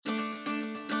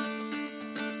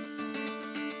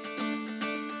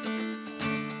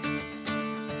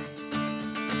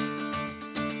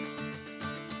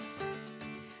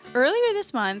Earlier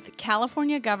this month,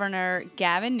 California Governor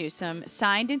Gavin Newsom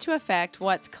signed into effect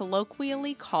what's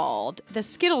colloquially called the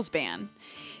Skittles ban.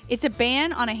 It's a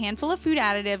ban on a handful of food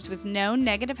additives with known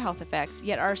negative health effects,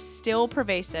 yet are still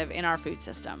pervasive in our food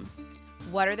system.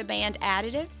 What are the banned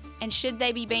additives, and should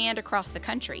they be banned across the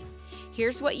country?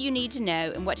 Here's what you need to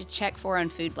know and what to check for on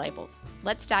food labels.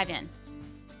 Let's dive in.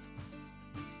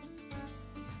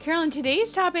 Carolyn,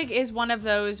 today's topic is one of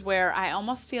those where I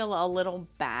almost feel a little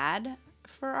bad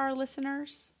for our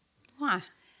listeners. Why?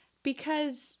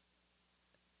 Because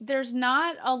there's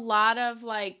not a lot of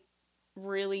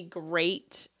really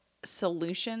great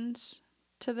solutions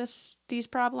to these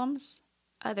problems.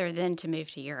 Other than to move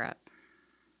to Europe.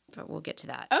 But we'll get to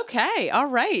that. Okay, all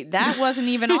right. That wasn't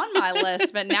even on my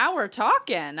list, but now we're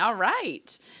talking. All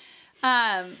right.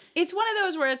 It's one of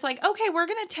those where it's like, okay, we're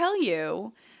going to tell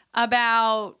you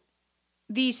about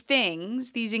these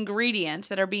things, these ingredients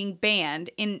that are being banned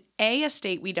in a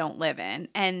state we don't live in,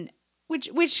 and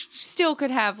which still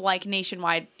could have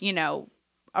nationwide,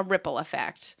 a ripple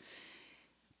effect.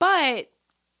 But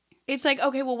it's like,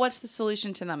 okay, well, what's the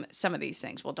solution to some of these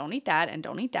things? Well, don't eat that and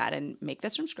don't eat that and make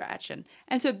this from scratch. And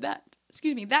so that's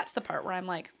the part where I'm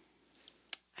like,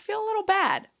 I feel a little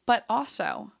bad, but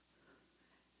also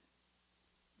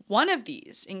one of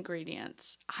these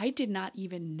ingredients, I did not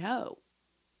even know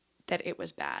that it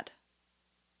was bad.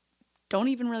 Don't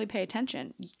even really pay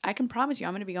attention. I can promise you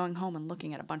I'm going to be going home and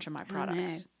looking at a bunch of my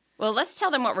products. Well, let's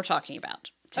tell them what we're talking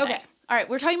about today. Okay. All right.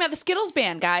 We're talking about the Skittles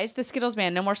ban, guys. The Skittles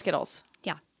ban. No more Skittles.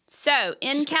 Yeah. So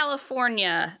in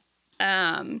California,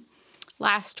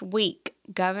 last week,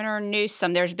 Governor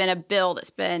Newsom, there's been a bill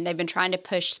they've been trying to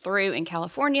push through in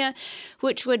California,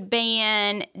 which would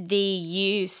ban the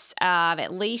use of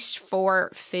at least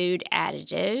 4 food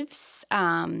additives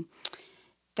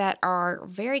that are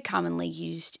very commonly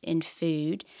used in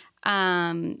food.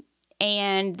 And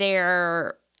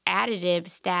they're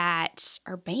additives that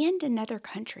are banned in other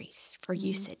countries for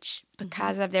usage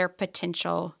because of their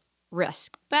potential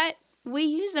risk. But we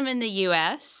use them in the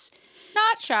U.S.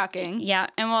 Not shocking. Yeah,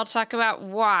 and we'll talk about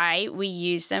why we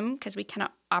use them because we kind of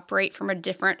operate from a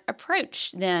different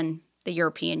approach than the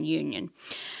European Union.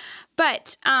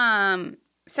 But so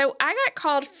I got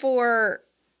called for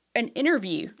an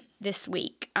interview this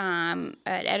week. An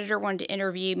editor wanted to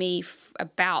interview me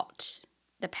about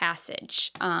the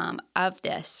passage of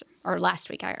this, or last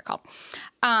week I got called.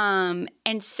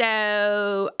 And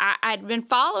so I'd been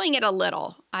following it a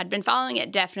little. I'd been following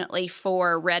it definitely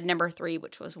for Red No. 3,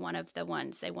 which was one of the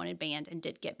ones they wanted banned and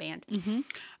did get banned.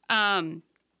 Mm-hmm.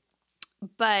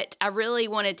 But I really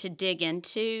wanted to dig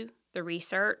into the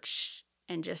research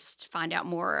and just find out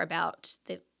more about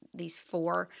these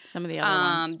 4. Some of the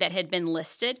other ones. That had been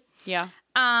listed. Yeah.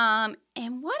 And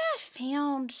what I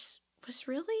found was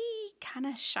really kind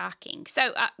of shocking.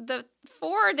 So the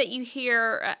 4 that you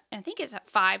hear, I think it's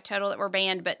 5 total that were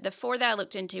banned, but the 4 that I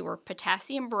looked into were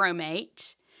potassium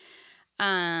bromate,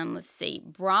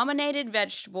 brominated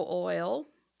vegetable oil,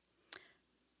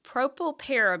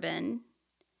 propylparaben,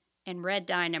 and red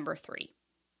dye No. 3.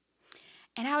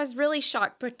 And I was really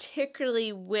shocked,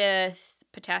 particularly with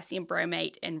potassium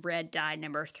bromate and red dye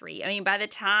No. 3. I mean, by the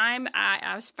time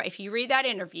I was, if you read that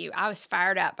interview, I was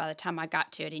fired up by the time I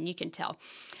got to it, and you can tell.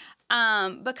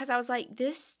 Because I was like,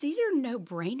 these are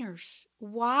no-brainers.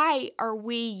 Why are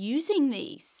we using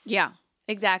these? Yeah,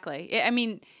 exactly. I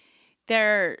mean,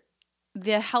 the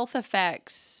health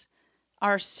effects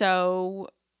are so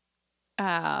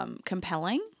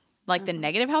compelling. The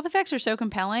negative health effects are so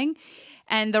compelling.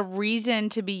 And the reason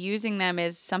to be using them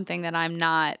is something that I'm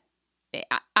not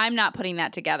putting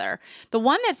that together. The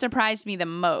one that surprised me the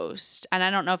most, and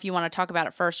I don't know if you want to talk about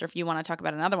it first or if you want to talk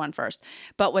about another one first,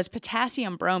 but was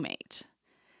potassium bromate.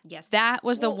 Yes. That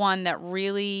was the one that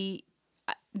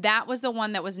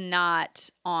was not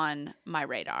on my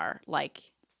radar.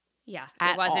 Yeah,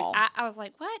 it wasn't. All. I was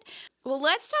like, what? Well,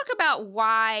 let's talk about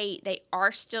why they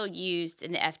are still used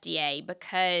in the FDA,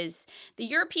 because the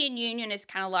European Union is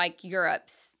kind of like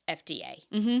Europe's FDA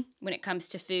when it comes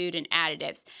to food and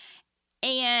additives.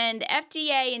 And the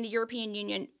FDA and the European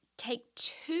Union take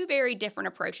 2 very different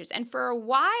approaches. And for a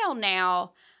while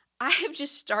now, I have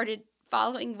just started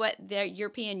following what the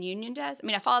European Union does. I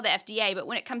mean, I follow the FDA, but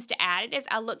when it comes to additives,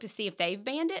 I look to see if they've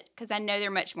banned it because I know they're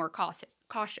much more cautious.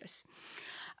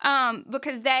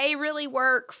 Because they really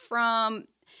work from,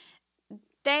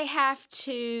 I've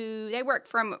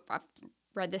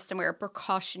read this somewhere, a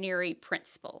precautionary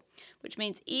principle, which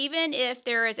means even if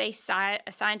there is a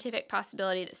scientific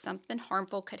possibility that something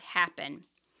harmful could happen,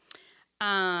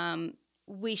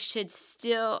 we should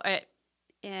still,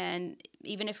 and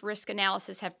even if risk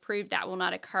analysis have proved that will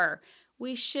not occur,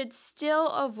 we should still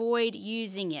avoid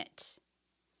using it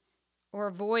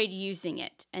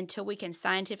until we can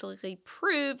scientifically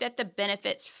prove that the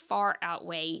benefits far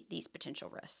outweigh these potential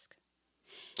risks.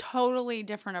 Totally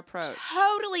different approach.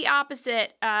 Totally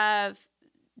opposite of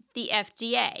the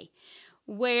FDA,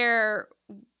 where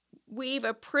we've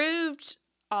approved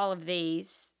all of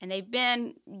these and they've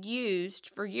been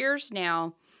used for years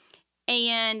now,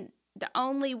 and the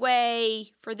only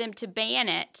way for them to ban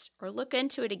it or look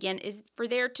into it again is for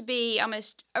there to be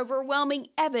almost overwhelming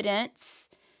evidence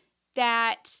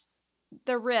that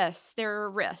there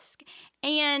are risks.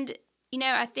 And,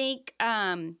 I think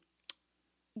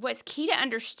what's key to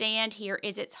understand here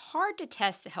is it's hard to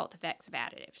test the health effects of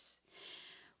additives.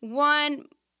 One,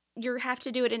 you have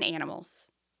to do it in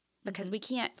animals because we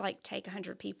can't take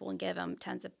 100 people and give them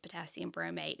tons of potassium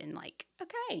bromate and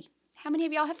okay, how many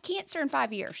of y'all have cancer in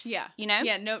 5 years? Yeah.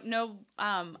 Yeah, no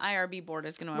IRB board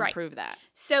is going to approve that.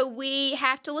 So we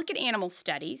have to look at animal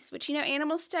studies, which,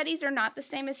 animal studies are not the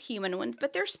same as human ones,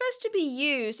 but they're supposed to be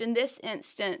used in this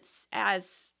instance as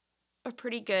a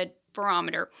pretty good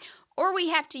barometer. Or we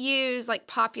have to use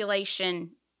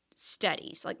population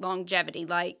studies, longevity.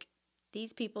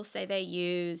 These people say they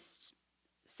used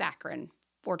saccharin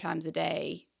 4 times a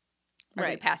day over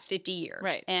the past 50 years.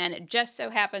 Right. And it just so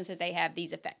happens that they have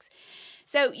these effects.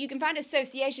 So you can find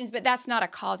associations, but that's not a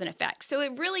cause and effect. So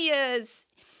it really is,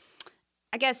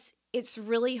 I guess it's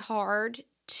really hard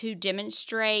to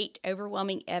demonstrate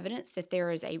overwhelming evidence that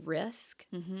there is a risk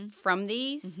from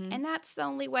these. And that's the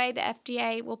only way the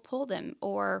FDA will pull them.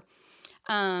 Or,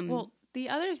 well, the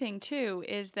other thing too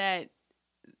is that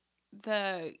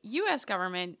the U.S.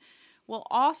 government will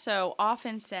also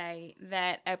often say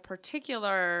that a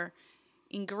particular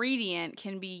ingredient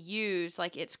can be used,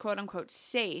 it's quote unquote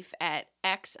safe at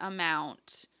X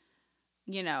amount,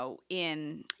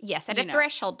 in at a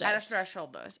threshold dose. At a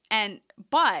threshold dose.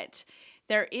 But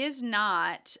there is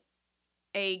not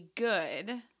a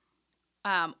good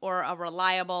or a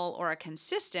reliable or a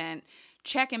consistent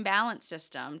check and balance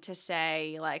system to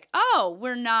say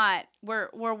we're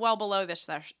well below this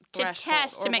threshold. To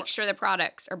test to make sure the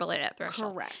products are below that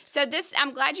threshold. Correct. So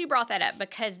I'm glad you brought that up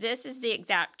because this is the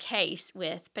exact case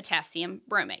with potassium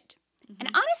bromate. And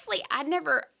honestly,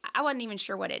 I wasn't even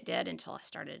sure what it did until I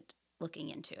started looking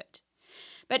into it.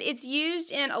 But it's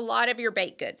used in a lot of your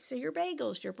baked goods. So your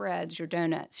bagels, your breads, your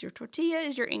donuts, your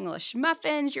tortillas, your English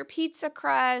muffins, your pizza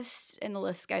crust, and the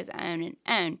list goes on and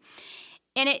on.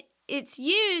 And it's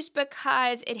used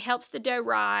because it helps the dough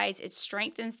rise, it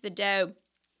strengthens the dough,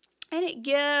 and it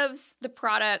gives the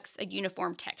products a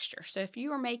uniform texture. So if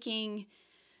you are making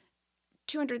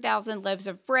 200,000 loaves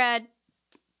of bread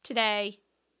today,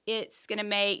 they're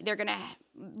going to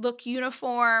look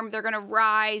uniform, they're going to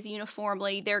rise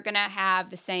uniformly, they're going to have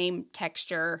the same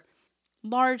texture.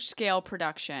 Large scale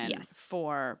production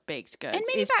for baked goods. And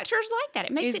manufacturers like that.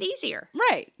 It makes it easier.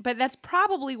 Right. But that's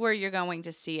probably where you're going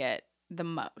to see it the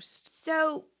most.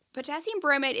 So potassium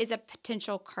bromate is a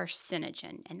potential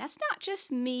carcinogen. And that's not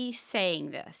just me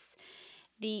saying this.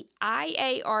 The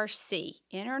IARC,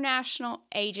 International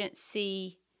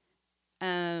Agency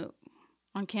on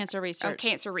Cancer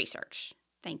Research.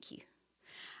 Thank you.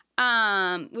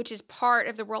 Which is part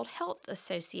of the World Health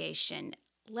Association,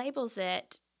 labels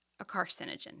it a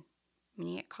carcinogen,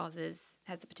 meaning it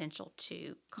has the potential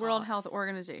to cause World Health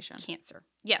Organization. Cancer.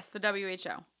 Yes. The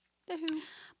WHO. The WHO.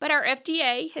 But our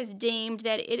FDA has deemed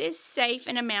that it is safe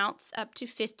in amounts up to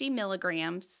 50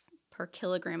 milligrams per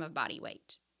kilogram of body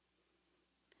weight.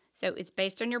 So it's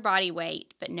based on your body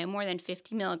weight, but no more than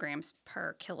 50 milligrams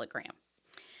per kilogram.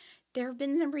 There have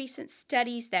been some recent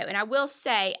studies, though, and I will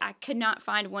say I could not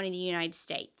find one in the United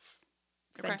States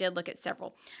because I did look at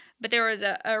several. But there was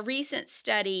a recent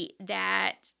study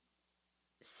that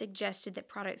suggested that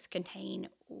products contain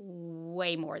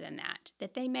way more than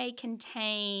that they may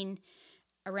contain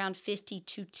around 50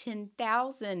 to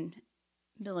 10,000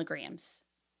 milligrams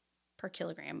per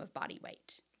kilogram of body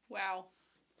weight. Wow.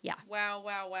 Yeah.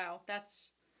 Wow.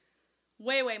 That's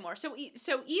way more. So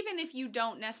even if you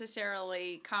don't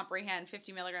necessarily comprehend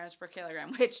 50 milligrams per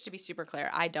kilogram, which, to be super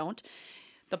clear, I don't,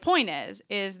 the point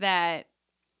is that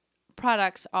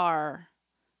products are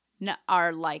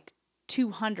like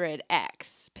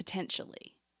 200x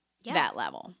potentially that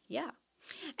level. Yeah.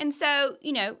 And so,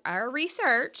 our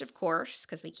research, of course,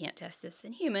 because we can't test this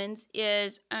in humans,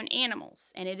 is on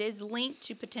animals. And it is linked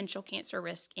to potential cancer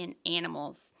risk in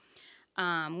animals.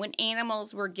 When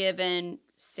animals were given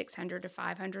 600 to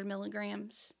 500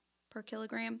 milligrams per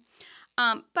kilogram.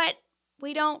 But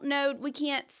we don't know, we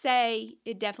can't say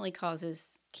it definitely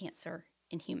causes cancer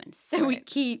in humans. So we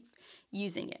keep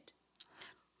using it.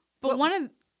 But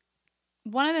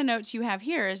one of the notes you have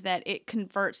here is that it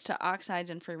converts to oxides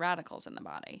and free radicals in the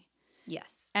body.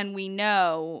 Yes. And we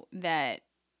know that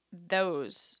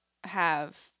those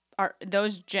like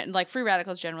free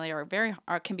radicals generally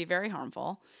can be very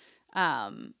harmful.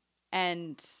 And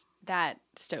that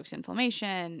stokes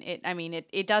inflammation.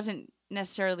 It doesn't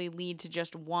necessarily lead to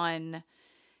just one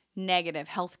negative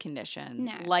health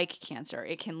condition like cancer.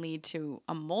 It can lead to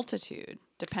a multitude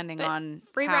depending on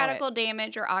free radical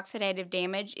damage or oxidative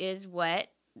damage is what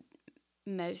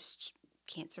most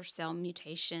cancer cell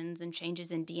mutations and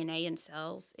changes in DNA in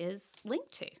cells is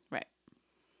linked to. Right.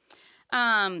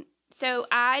 So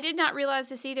I did not realize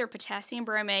this either. Potassium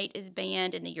bromate is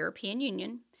banned in the European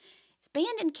Union. It's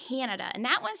banned in Canada, and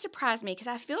that one surprised me because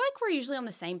I feel like we're usually on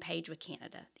the same page with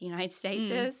Canada. The United States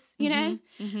is, you know?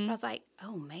 But I was like,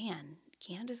 oh, man,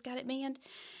 Canada's got it banned.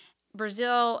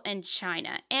 Brazil and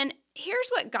China. And here's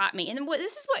what got me. And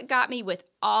this is what got me with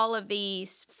all of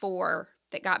these 4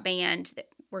 that got banned that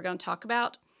we're going to talk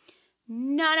about.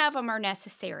 None of them are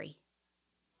necessary.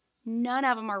 None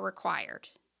of them are required.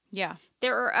 Yeah.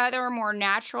 There are other more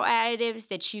natural additives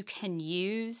that you can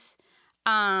use.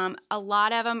 A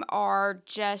lot of them are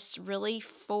just really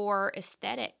for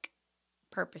aesthetic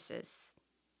purposes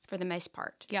for the most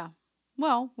part. Yeah.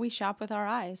 Well, we shop with our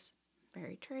eyes.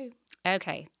 Very true.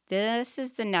 Okay, this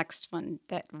is the next one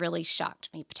that really shocked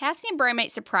me. Potassium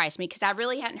bromate surprised me because I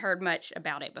really hadn't heard much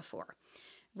about it before.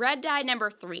 Red dye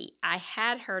number 3, I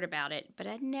had heard about it, but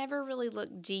I never really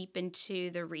looked deep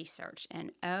into the research.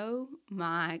 And oh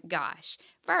my gosh.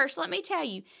 First, let me tell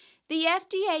you, the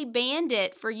FDA banned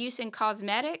it for use in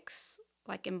cosmetics,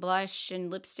 like in blush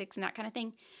and lipsticks and that kind of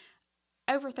thing,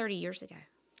 over 30 years ago.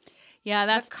 Yeah,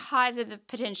 that's because of the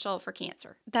potential for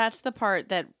cancer. That's the part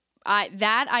that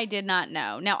I did not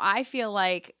know. Now, I feel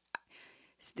like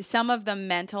some of the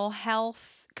mental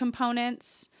health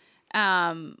components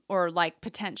or like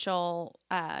potential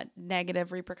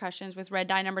negative repercussions with red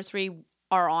dye number 3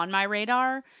 are on my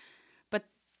radar, but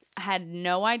I had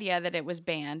no idea that it was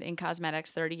banned in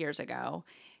cosmetics 30 years ago.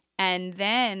 And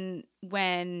then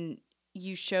when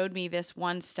you showed me this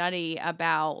one study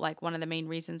about like one of the main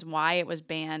reasons why it was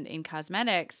banned in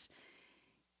cosmetics,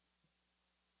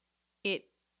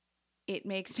 it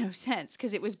makes no sense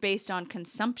because it was based on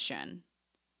consumption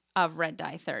of red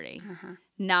dye 30,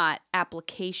 not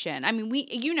application. I mean,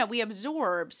 we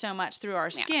absorb so much through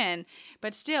our skin,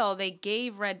 but still they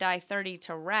gave red dye 30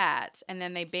 to rats and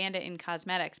then they banned it in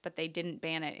cosmetics, but they didn't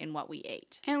ban it in what we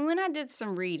ate. And when I did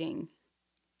some reading,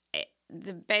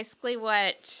 basically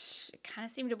what it kind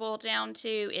of seemed to boil down to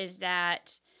is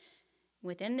that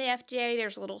within the FDA,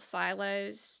 there's little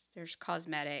silos. There's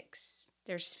cosmetics,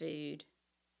 there's food,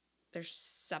 there's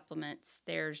supplements,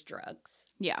 there's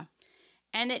drugs. Yeah.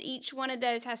 And that each one of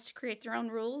those has to create their own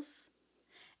rules.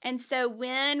 And so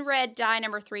when red dye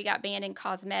number 3 got banned in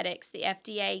cosmetics, the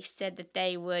FDA said that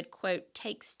they would, quote,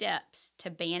 take steps to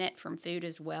ban it from food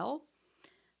as well.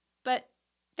 But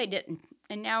they didn't.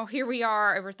 And now here we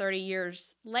are over 30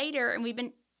 years later, and we've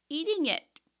been eating it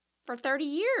for 30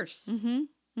 years. Mm-hmm.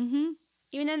 Mm-hmm.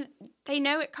 Even though they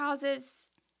know it causes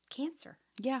cancer.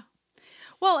 Yeah.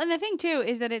 Well, and the thing, too,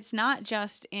 is that it's not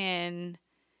just in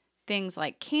things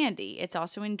like candy. It's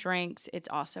also in drinks. It's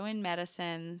also in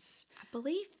medicines. I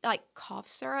believe, like, cough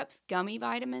syrups, gummy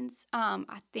vitamins.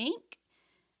 I think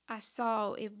I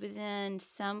saw it was in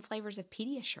some flavors of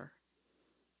Pediasure.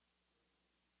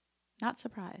 Not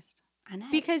surprised. I know.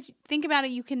 Because think about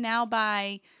it, you can now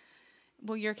buy,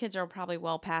 well, your kids are probably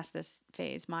well past this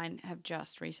phase. Mine have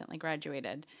just recently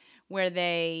graduated, where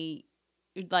they,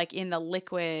 like in the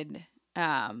liquid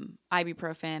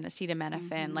ibuprofen,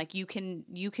 acetaminophen, like you can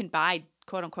buy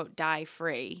quote unquote dye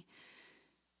free.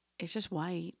 It's just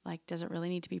white. Like, does it really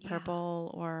need to be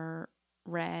purple or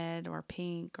red or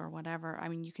pink or whatever? I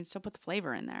mean, you can still put the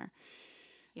flavor in there.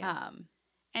 Yeah.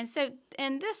 And so,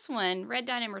 in this one, red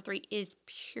dye number 3 is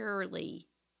purely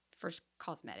for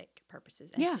cosmetic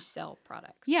purposes and to sell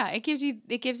products. Yeah, it gives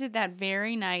it that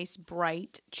very nice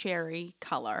bright cherry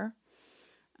color.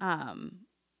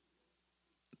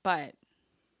 But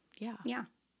yeah. Yeah.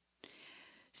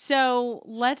 So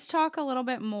let's talk a little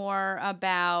bit more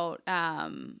about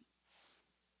the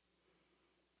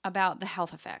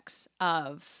health effects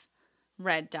of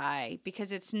red dye,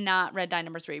 because it's not red dye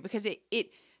number 3, because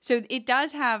it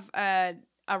does have an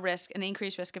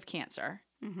increased risk of cancer.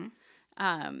 Mm-hmm.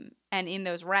 And in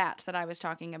those rats that I was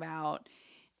talking about,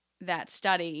 that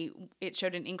study, it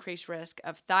showed an increased risk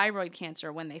of thyroid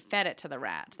cancer when they fed it to the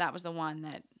rats. That was the one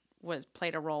that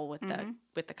played a role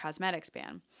with the cosmetics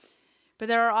ban. But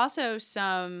there are also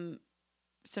some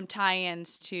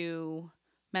tie-ins to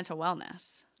mental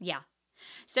wellness. Yeah.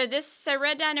 So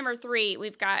red dye number 3,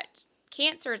 we've got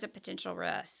cancer as a potential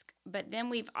risk, but then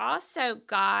we've also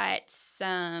got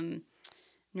some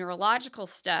neurological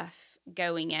stuff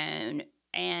going on,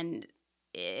 and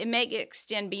it may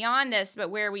extend beyond this, but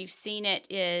where we've seen it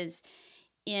is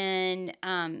in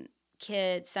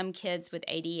some kids with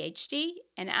ADHD.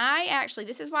 And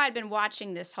this is why I'd been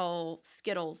watching this whole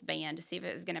Skittles ban to see if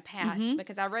it was going to pass,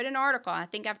 because I wrote an article, I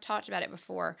think I've talked about it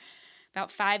before,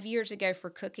 about 5 years ago for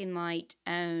Cooking Light,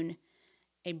 on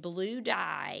a blue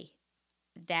dye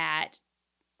that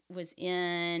was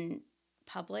in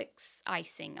Publix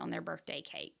icing on their birthday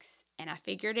cakes. And I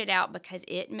figured it out because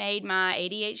it made my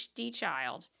ADHD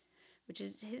child,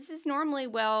 his is normally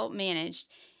well managed,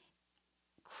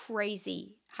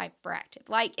 crazy hyperactive.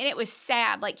 And it was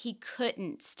sad. He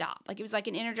couldn't stop. It was like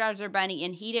an Energizer bunny,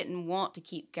 and he didn't want to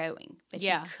keep going, but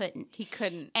he couldn't. He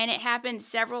couldn't. And it happened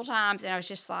several times, and I was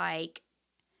just like,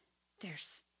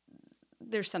 there's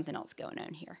something else going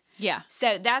on here. Yeah.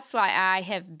 So that's why I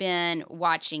have been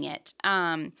watching it.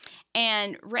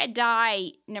 And red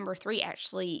dye number 3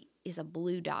 actually is a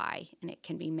blue dye, and it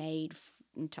can be made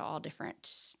into all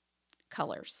different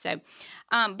colors. So,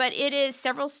 but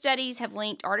several studies have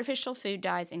linked artificial food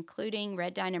dyes, including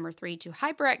red dye number 3, to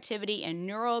hyperactivity and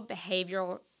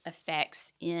neurobehavioral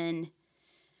effects in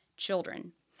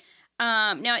children.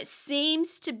 Now, it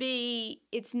seems to be,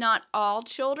 it's not all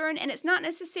children, and it's not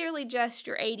necessarily just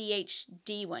your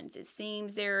ADHD ones. It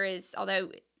seems there is, although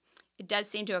it does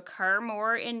seem to occur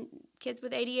more in kids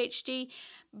with ADHD,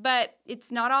 but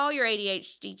it's not all your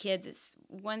ADHD kids. It's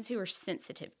ones who are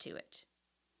sensitive to it.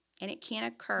 And it can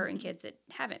occur in kids that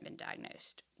haven't been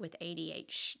diagnosed with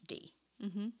ADHD.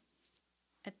 Mm-hmm.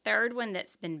 A third one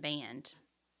that's been banned,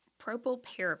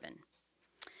 propylparaben.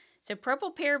 So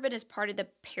propylparaben is part of the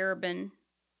paraben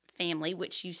family,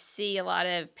 which you see a lot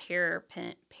of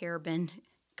paraben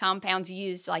compounds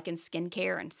used in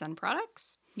skincare and sun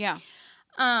products. Yeah.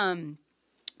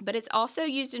 But it's also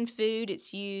used in food.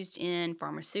 It's used in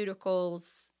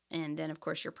pharmaceuticals, and then, of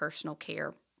course, your personal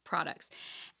care products.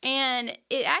 And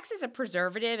it acts as a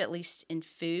preservative, at least in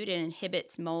food, and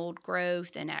inhibits mold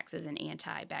growth and acts as an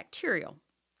antibacterial.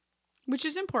 Which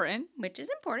is important.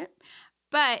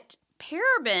 But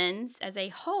parabens as a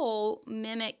whole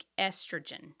mimic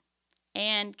estrogen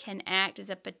and can act as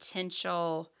a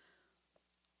potential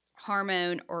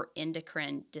hormone or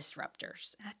endocrine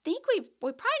disruptors. And I think we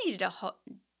probably need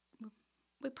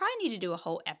to do a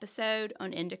whole episode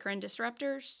on endocrine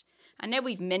disruptors. I know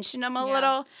we've mentioned them a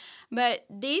little, but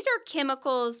these are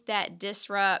chemicals that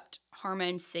disrupt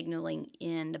hormone signaling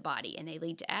in the body, and they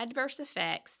lead to adverse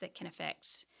effects that can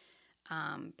affect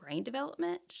brain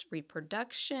development,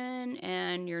 reproduction,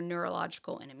 and your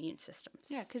neurological and immune systems.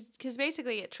 Yeah, because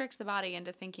basically it tricks the body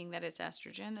into thinking that it's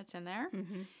estrogen that's in there,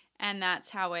 and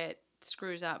that's how it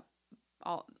screws up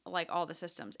all the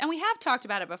systems. And we have talked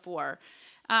about it before.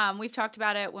 We've talked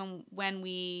about it when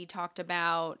we talked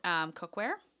about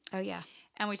cookware. Oh, yeah.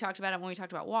 And we talked about it when we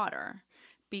talked about water,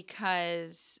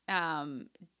 because,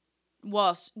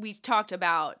 we talked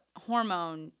about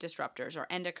hormone disruptors or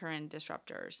endocrine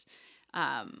disruptors,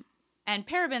 and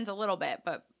parabens a little bit,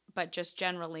 but just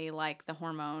generally the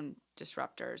hormone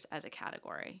disruptors as a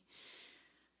category.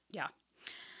 Yeah.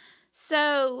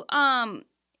 So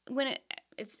when it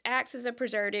acts as a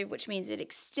preservative, which means it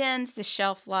extends the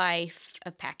shelf life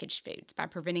of packaged foods by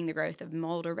preventing the growth of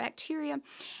mold or bacteria.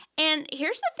 And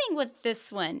here's the thing with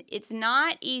this one. It's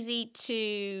not easy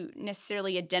to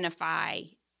necessarily identify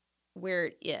where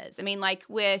it is. I mean,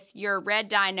 with your red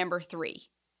dye number 3,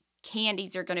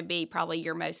 candies are going to be probably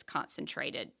your most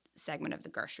concentrated segment of the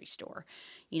grocery store.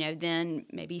 Then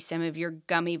maybe some of your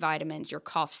gummy vitamins, your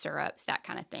cough syrups, that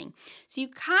kind of thing. So you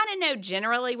kind of know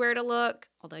generally where to look,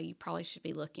 although you probably should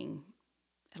be looking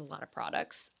at a lot of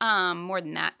products, more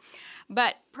than that.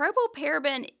 But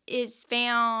propylparaben is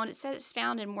found, it says it's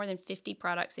found in more than 50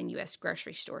 products in U.S.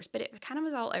 grocery stores, but it kind of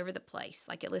was all over the place.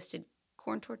 It listed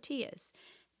corn tortillas,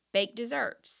 baked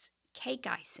desserts, cake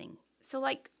icing. So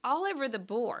all over the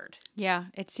board. Yeah,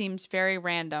 it seems very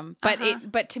random.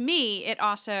 But to me, it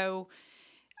also,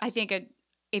 I think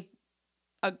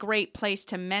a great place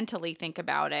to mentally think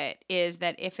about it is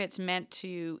that if it's meant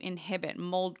to inhibit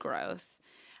mold growth,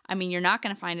 I mean, you're not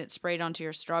going to find it sprayed onto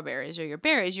your strawberries or your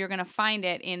berries. You're going to find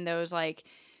it in those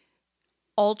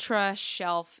ultra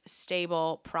shelf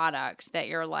stable products that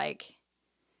you're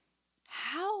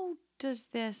how is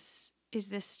this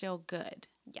still good?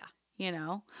 Yeah.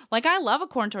 I love a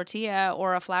corn tortilla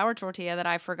or a flour tortilla that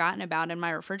I've forgotten about in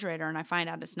my refrigerator, and I find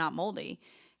out it's not moldy.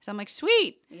 So I'm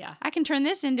sweet. Yeah. I can turn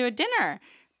this into a dinner,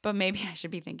 but maybe I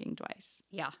should be thinking twice.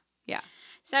 Yeah. Yeah.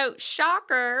 So,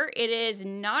 shocker, it is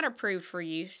not approved for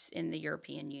use in the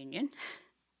European Union.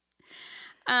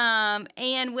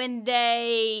 And when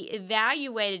they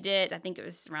evaluated it, I think it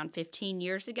was around 15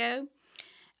 years ago,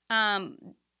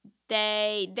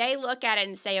 they look at it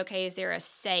and say, okay, is there a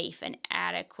safe and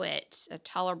adequate, a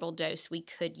tolerable dose we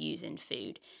could use in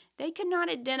food? They could not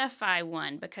identify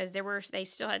one because they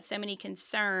still had so many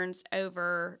concerns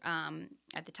over,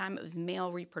 at the time it was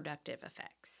male reproductive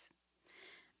effects.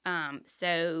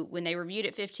 So when they reviewed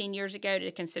it 15 years ago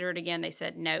to consider it again, they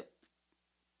said, nope,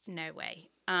 no way.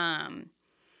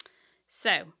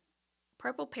 So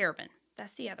propylparaben,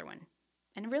 that's the other one.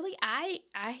 And really, I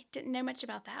didn't know much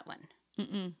about that one.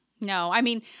 Mm-mm. No, I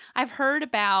mean, I've heard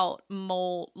about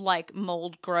mold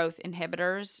growth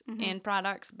inhibitors in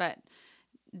products, but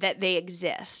that they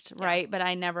exist, right? But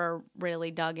I never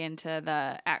really dug into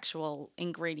the actual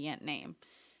ingredient name.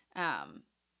 And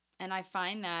I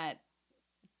find that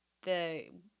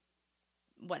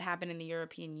what happened in the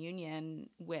European Union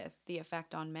with the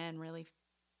effect on men really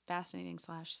fascinating /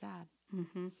 sad.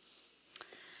 Mm-hmm.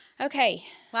 Okay.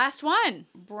 Last one.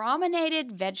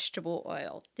 Brominated vegetable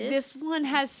oil. This one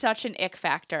has such an ick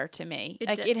factor to me.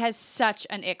 It has such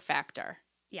an ick factor.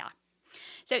 Yeah.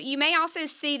 So you may also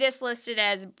see this listed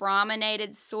as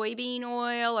brominated soybean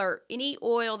oil or any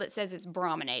oil that says it's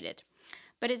brominated.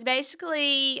 But it's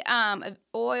basically an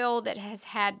oil that has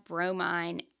had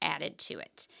bromine added to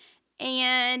it.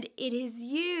 And it's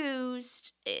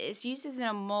used as an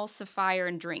emulsifier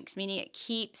in drinks, meaning it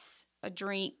keeps a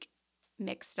drink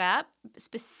mixed up.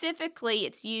 Specifically,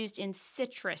 it's used in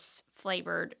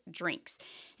citrus-flavored drinks.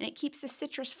 And it keeps the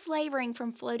citrus flavoring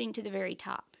from floating to the very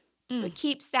top. So it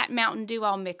keeps that Mountain Dew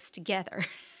all mixed together.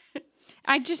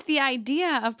 The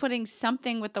idea of putting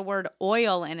something with the word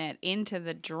oil in it into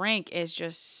the drink is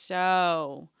just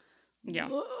so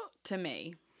to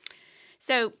me.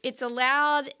 So it's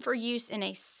allowed for use in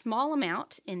a small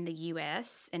amount in the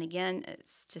U.S. And again,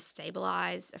 it's to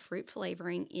stabilize a fruit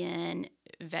flavoring in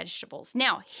vegetables.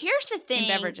 Now, here's the thing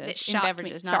that shocked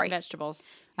me. Not vegetables.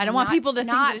 I don't want people to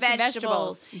think that it's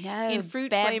vegetables. No, in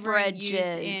fruit flavoring used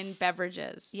in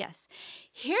beverages. Yes.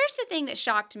 Here's the thing that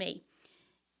shocked me.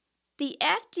 The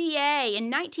FDA, in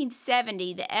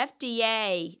 1970, the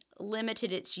FDA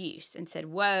limited its use and said,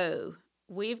 whoa,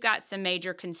 we've got some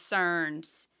major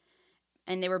concerns.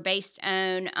 And they were based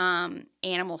on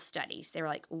animal studies. They were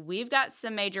like, we've got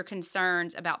some major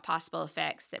concerns about possible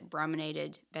effects that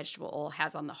brominated vegetable oil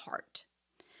has on the heart.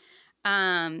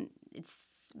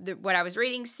 What I was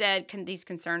reading said these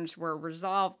concerns were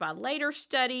resolved by later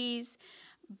studies,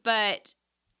 but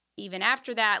even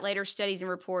after that, later studies and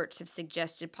reports have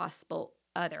suggested possible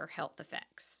other health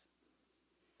effects.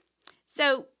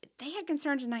 So they had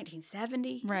concerns in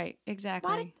 1970. Right,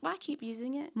 exactly. Why keep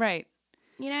using it? Right.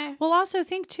 You know? We'll also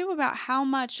think, too, about how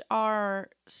much our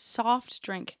soft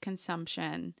drink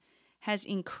consumption has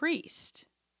increased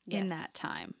in that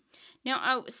time.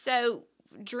 Now, so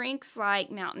drinks like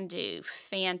Mountain Dew,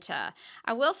 Fanta.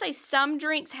 I will say some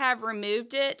drinks have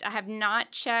removed it. I have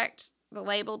not checked the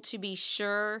label to be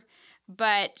sure,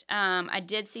 but I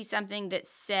did see something that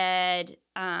said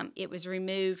it was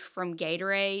removed from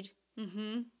Gatorade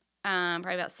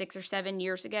probably about 6 or 7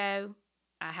 years ago.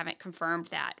 I haven't confirmed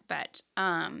that, but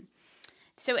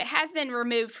so it has been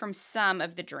removed from some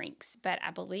of the drinks, but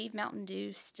I believe Mountain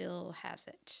Dew still has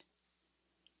it.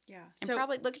 Yeah. And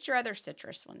probably look at your other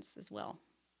citrus ones as well.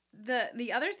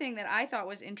 The other thing that I thought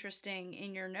was interesting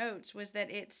in your notes was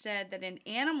that it said that in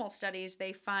animal studies,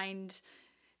 they find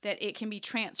that it can be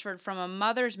transferred from a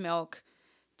mother's milk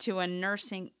to a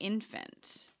nursing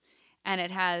infant. And it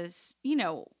has,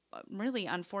 really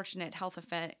unfortunate health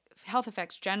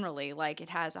effects generally. Like it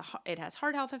has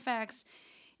heart health effects.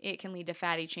 It can lead to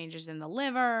fatty changes in the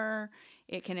liver.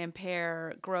 It can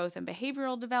impair growth and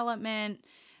behavioral development.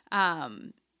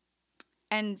 And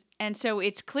so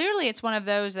it's one of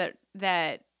those that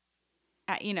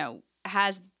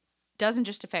doesn't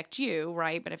just affect you,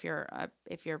 right? But if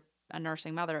you're a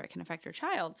nursing mother, it can affect your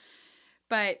child.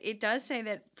 But it does say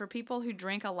that for people who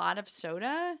drink a lot of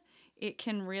soda, it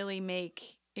can really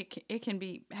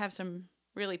have some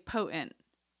really potent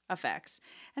effects.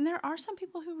 And there are some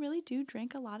people who really do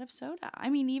drink a lot of soda. I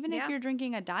mean, even if you're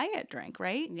drinking a diet drink,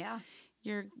 right? Yeah.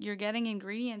 You're getting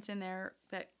ingredients in there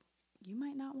that you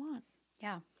might not want.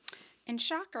 Yeah. And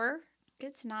shocker,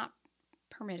 it's not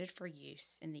permitted for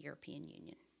use in the European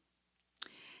Union.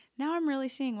 Now I'm really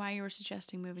seeing why you were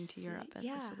suggesting moving to Europe as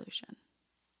the solution.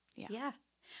 Yeah.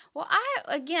 Well,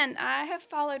 I have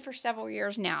followed for several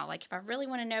years now. Like, if I really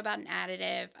want to know about an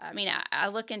additive, I mean, I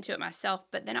look into it myself,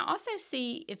 but then I also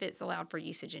see if it's allowed for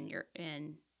usage in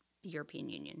the European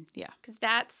Union. Yeah. Because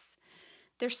that's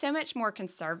they're so much more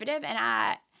conservative, and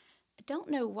I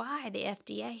don't know why the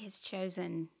FDA has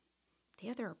chosen the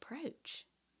other approach.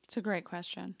 It's a great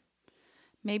question.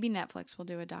 Maybe Netflix will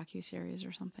do a docuseries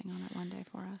or something on it one day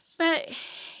for us. But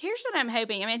here's what I'm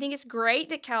hoping. I mean, I think it's great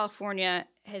that California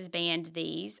has banned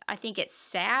these. I think it's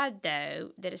sad,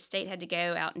 though, that a state had to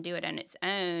go out and do it on its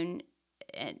own,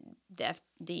 and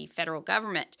the federal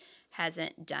government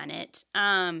hasn't done it.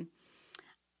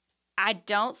 I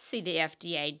don't see the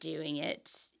FDA doing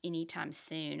it anytime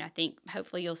soon. I think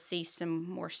hopefully you'll see some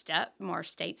more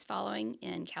states following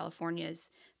in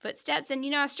California's footsteps. And,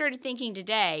 I started thinking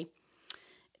today,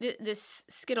 this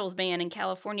Skittles ban in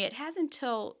California, it has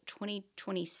until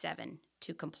 2027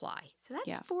 to comply. So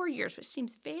that's 4 years, which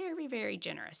seems very, very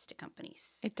generous to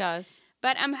companies. It does.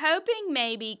 But I'm hoping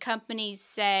maybe companies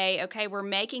say, okay, we're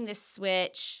making this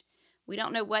switch. We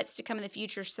don't know what's to come in the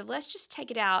future, so let's just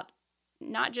take it out,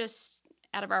 not just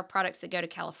out of our products that go to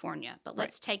California, but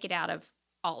let's take it out of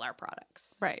all our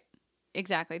products. Right.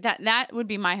 Exactly. That would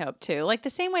be my hope, too. Like the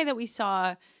same way that we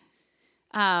saw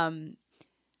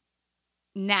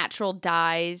natural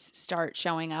dyes start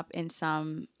showing up in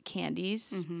some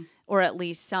candies, or at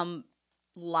least some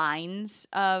lines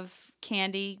of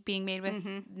candy being made with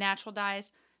natural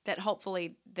dyes, that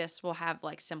hopefully this will have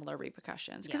like similar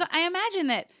repercussions. Because I imagine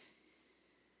that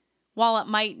while it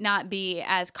might not be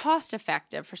as cost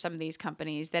effective for some of these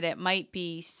companies, that it might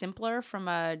be simpler from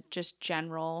a just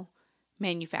general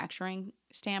manufacturing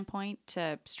standpoint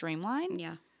to streamline.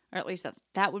 Yeah. Or at least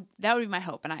that would be my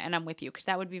hope, and I'm with you, because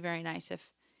that would be very nice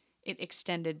if it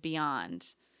extended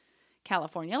beyond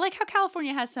California. Like how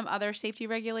California has some other safety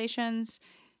regulations,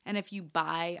 and if you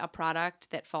buy a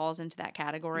product that falls into that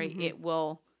category, it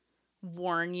will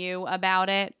warn you about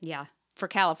it. Yeah. For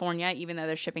California, even though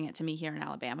they're shipping it to me here in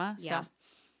Alabama. Yeah. So.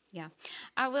 Yeah.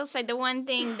 I will say the one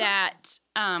thing that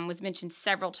was mentioned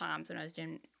several times when I was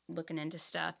looking into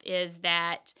stuff is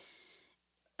that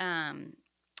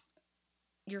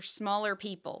your smaller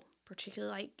people,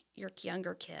 particularly like your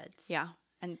younger kids. Yeah.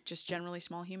 And just generally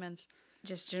small humans.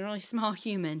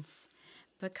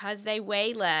 Because they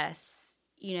weigh less,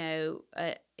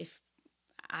 if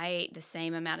I ate the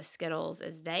same amount of Skittles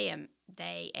as they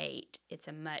ate, it's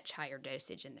a much higher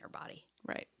dosage in their body.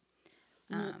 Right.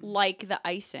 Like the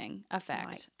icing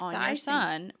effect on your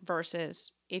son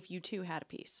versus if you too had a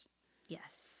piece.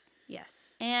 Yes.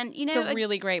 Yes. And, it's a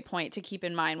really great point to keep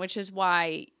in mind, which is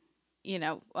why,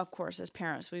 of course, as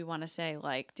parents, we want to say,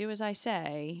 like, do as I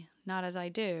say, not as I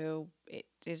do. It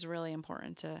is really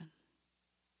important to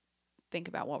think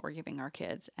about what we're giving our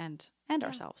kids and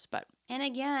ourselves. And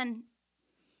again,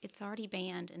 it's already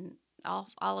banned, and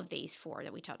all of these 4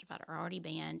 that we talked about are already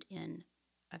banned in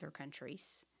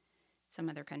some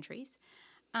other countries.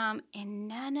 And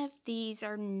none of these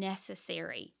are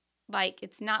necessary. Like,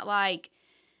 it's not like,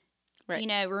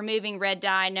 removing red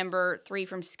dye number 3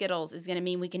 from Skittles is going to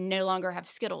mean we can no longer have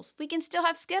Skittles. We can still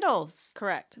have Skittles.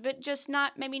 Correct. But just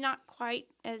maybe not quite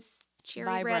as cherry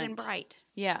vibrant. red and bright.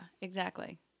 Yeah,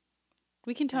 exactly.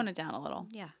 We can tone it down a little.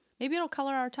 Yeah. Maybe it'll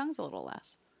color our tongues a little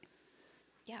less.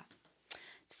 Yeah.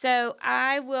 So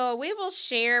we will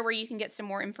share where you can get some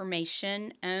more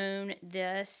information on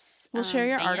this. We'll share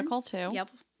your ban. Article too. Yep.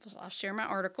 I'll share my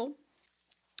article.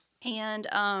 And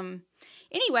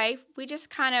anyway, we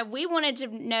wanted to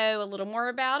know a little more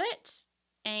about it,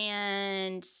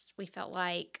 and we felt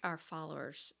like our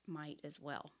followers might as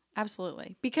well.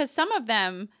 Absolutely. Because some of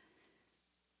them,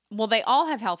 well, they all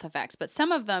have health effects, but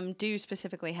some of them do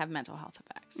specifically have mental health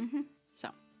effects. So,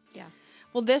 yeah.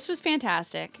 Well, this was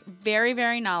fantastic. Very,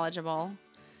 very knowledgeable.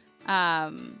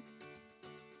 And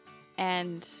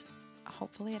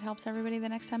hopefully it helps everybody the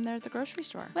next time they're at the grocery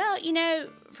store. Well,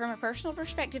 from a personal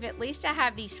perspective, at least I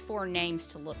have these 4 names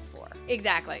to look for.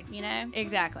 Exactly.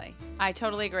 Exactly. I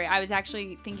totally agree. I was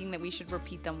actually thinking that we should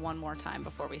repeat them one more time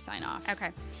before we sign off.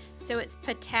 Okay. So it's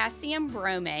potassium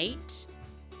bromate.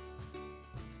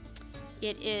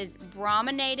 It is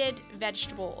brominated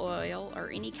vegetable oil,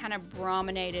 or any kind of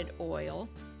brominated oil.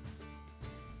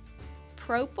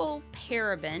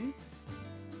 Propylparaben.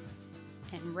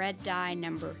 And red dye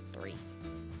number 3.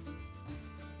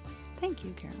 Thank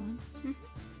you, Carolyn.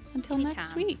 Until Anytime.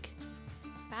 Next week.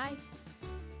 Bye.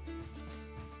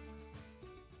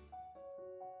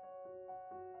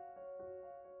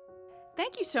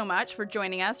 Thank you so much for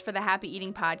joining us for the Happy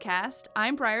Eating Podcast.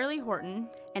 I'm Brierly Horton.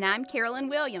 And I'm Carolyn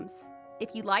Williams. If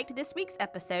you liked this week's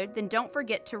episode, then don't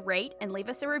forget to rate and leave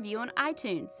us a review on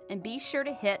iTunes. And be sure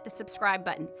to hit the subscribe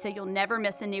button so you'll never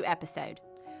miss a new episode.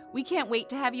 We can't wait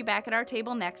to have you back at our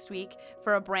table next week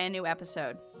for a brand new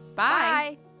episode.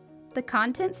 Bye. Bye. The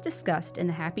contents discussed in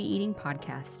the Happy Eating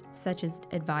podcast, such as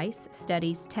advice,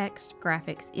 studies, text,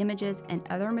 graphics, images, and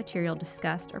other material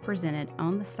discussed or presented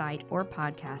on the site or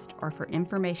podcast, are for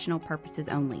informational purposes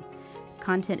only.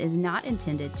 Content is not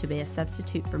intended to be a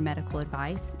substitute for medical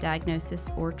advice,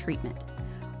 diagnosis, or treatment.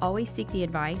 Always seek the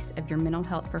advice of your mental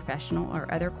health professional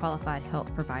or other qualified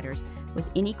health providers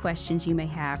with any questions you may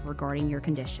have regarding your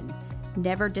condition.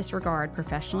 Never disregard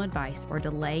professional advice or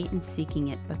delay in seeking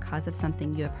it because of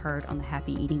something you have heard on the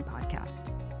Happy Eating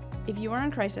podcast. If you are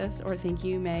in crisis or think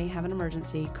you may have an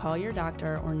emergency, call your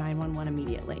doctor or 911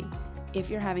 immediately. If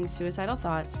you're having suicidal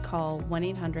thoughts, call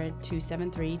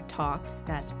 1-800-273-TALK,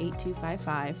 that's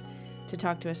 8255, to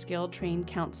talk to a skilled trained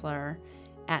counselor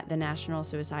at the National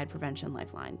Suicide Prevention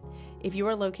Lifeline. If you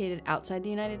are located outside the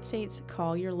United States,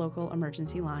 call your local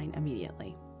emergency line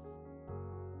immediately.